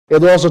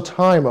It was a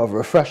time of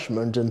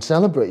refreshment and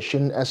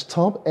celebration as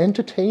top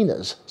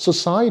entertainers,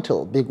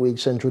 societal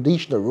bigwigs and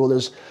traditional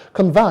rulers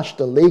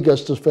converged in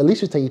Lagos to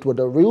felicitate with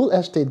the real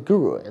estate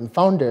guru and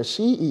founder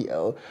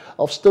CEO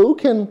of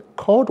Stoke and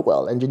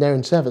Caldwell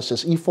Engineering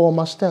Services,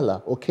 Ifeoma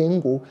Stella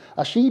Okengwu,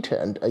 as she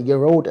turned a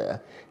year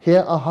older.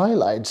 Here are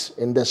highlights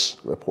in this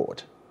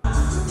report.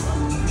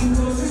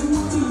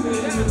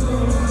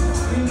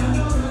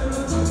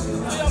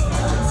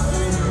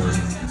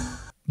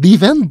 The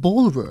event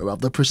ballroom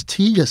of the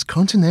prestigious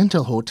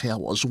Continental Hotel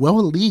was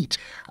well lit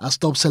as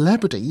top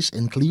celebrities,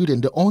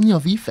 including the Ooni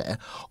of Ife,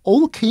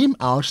 all came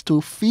out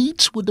to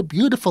feast with the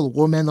beautiful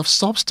woman of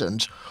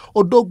substance,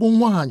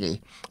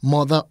 Odogunwanye,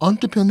 mother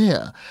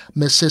entrepreneur,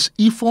 Mrs.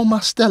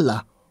 Ifeoma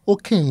Stella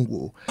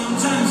Okengwu.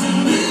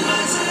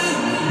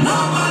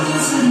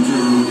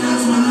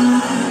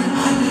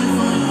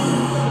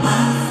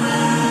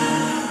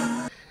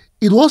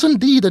 It was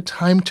indeed a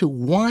time to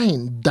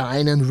wine,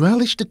 dine and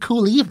relish the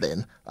cool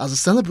evening as the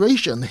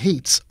celebration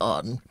hits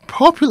on.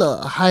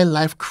 Popular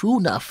high-life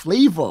crooner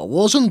Flavor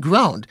was on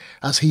ground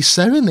as he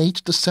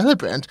serenaded the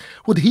celebrant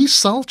with his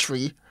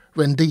sultry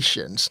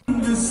renditions.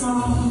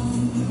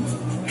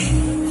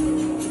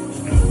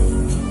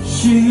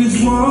 She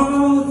is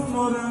worth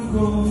more than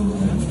gold,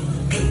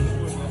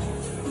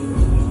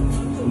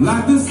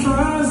 like the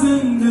stars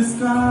in the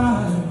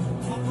sky.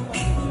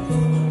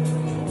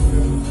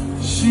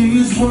 She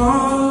is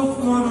worth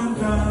more than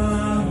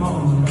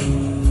diamonds.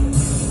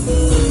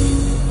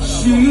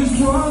 She is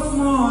worth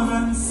more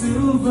than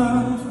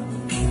silver.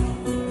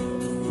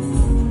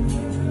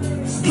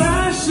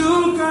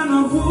 Special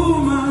kind of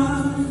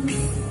woman.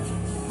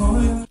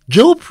 Oh, yeah.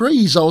 Joe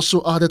Praise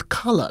also added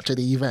color to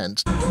the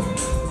event.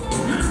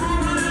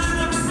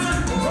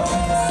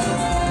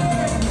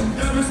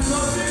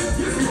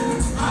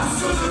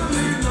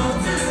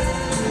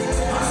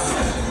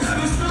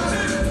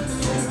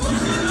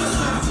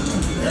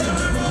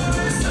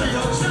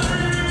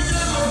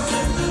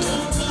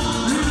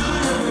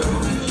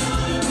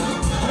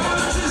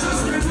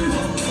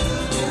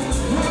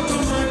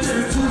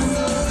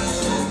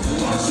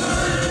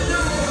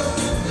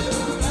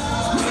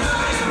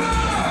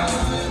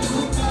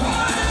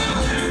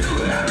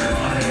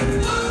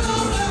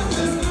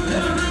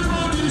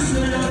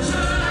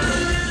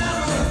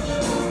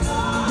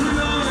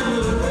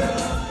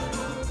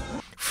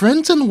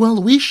 Friends and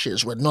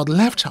well-wishers were not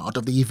left out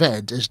of the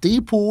event as they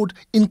poured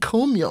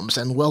encomiums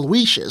and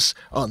well-wishes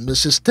on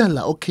Mrs.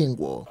 Stella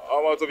Okengwu.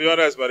 To be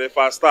honest, but if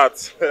I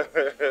start,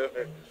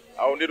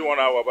 I will need 1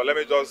 hour, but let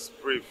me just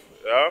brief.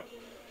 Yeah?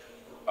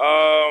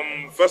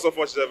 First of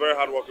all, she's a very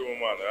hardworking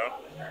woman, yeah?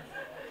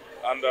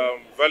 And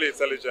very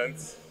intelligent,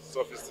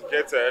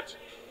 sophisticated.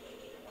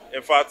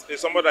 In fact,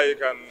 it's somebody that you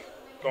can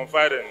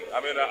confide in.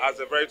 I mean, as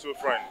a very true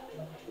friend.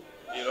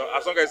 You know,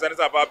 as long as it's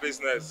anything about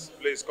business,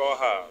 please call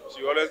her.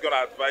 She's always going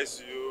to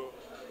advise you.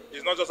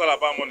 It's not just all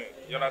about money,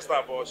 you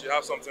understand, but she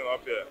has something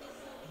up here.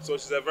 So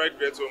she's a very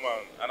great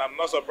woman, and I'm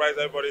not surprised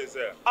everybody is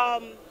there.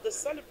 The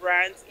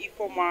celebrant,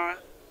 Ifeoma,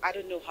 I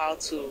don't know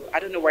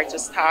where to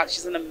start.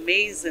 She's an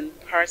amazing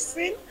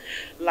person.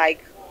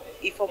 Like,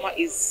 Ifeoma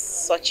is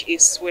such a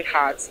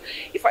sweetheart.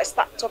 If I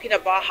start talking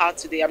about her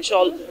today, I'm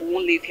sure we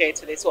won't leave here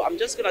today. So I'm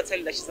just going to tell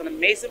you that she's an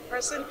amazing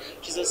person.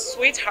 She's a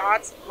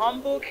sweetheart,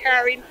 humble,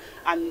 caring,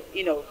 and,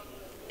 you know,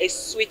 a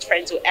sweet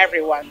friend to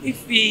everyone.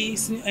 If we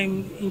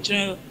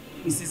enjoy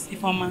Mrs.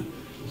 Ifeoma,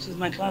 she's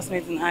my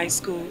classmate in high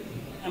school.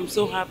 I'm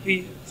so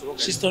happy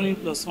she's turning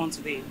 +1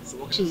 today.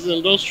 She's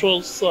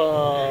industrious,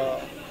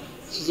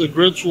 she's a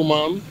great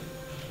woman,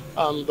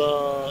 and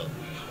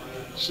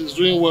she's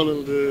doing well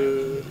in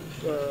the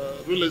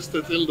real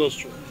estate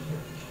industry.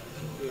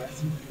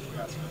 Yes.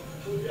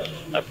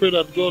 I pray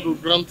that God will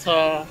grant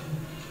her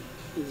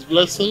His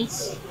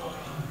blessings.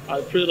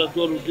 I pray that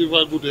God will give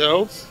her good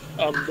health,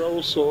 and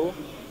also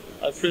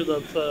I pray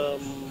that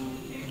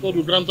God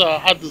will grant her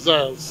heart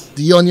desires.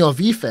 The Ooni of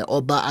Ife,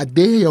 Oba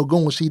Adeyo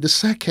Ogunwusi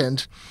II,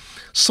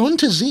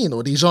 Sontezin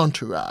with his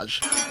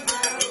entourage.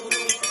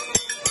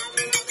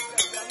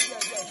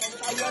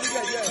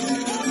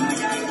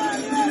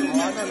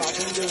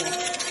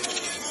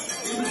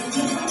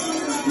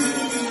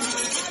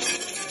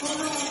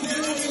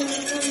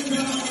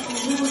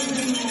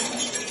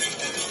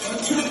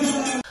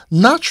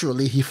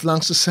 Naturally, he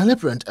flanks the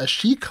celebrant as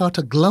she cut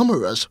a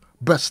glamorous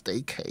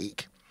birthday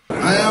cake.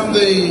 I am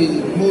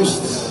the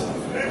most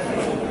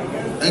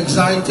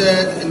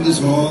excited in this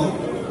hall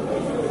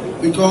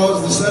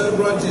because the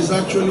celebrant is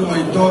actually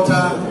my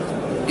daughter,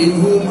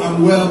 in whom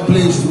I'm well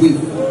placed with.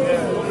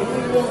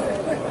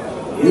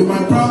 You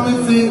might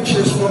probably think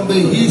she's from the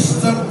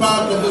eastern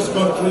part of this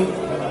country.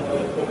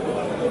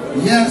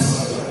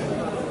 Yes,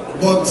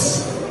 but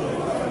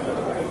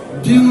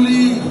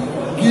duly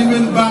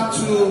given back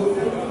to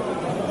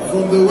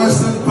from the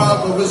western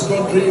part of this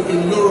country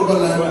in Yoruba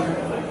land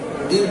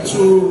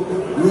into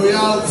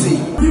royalty.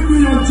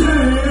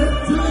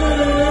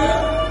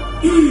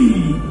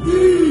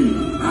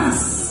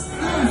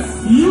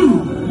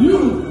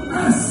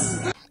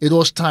 It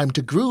was time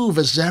to groove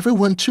as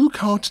everyone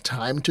took out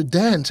time to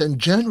dance and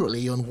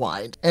generally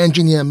unwind.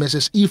 Engineer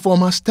Mrs.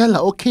 Ifeoma Stella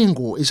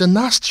Okengwu is an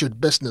astute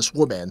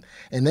businesswoman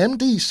and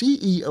MD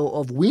CEO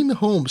of Win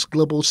Homes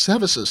Global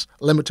Services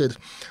Limited,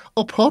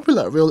 a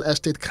popular real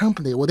estate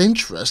company with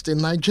interest in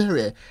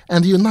Nigeria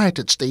and the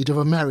United States of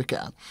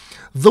America.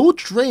 Though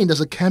trained as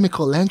a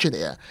chemical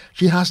engineer,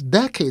 she has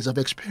decades of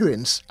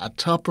experience at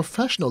top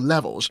professional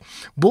levels,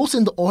 both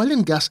in the oil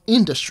and gas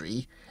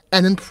industry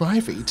and in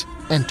private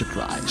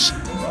enterprise.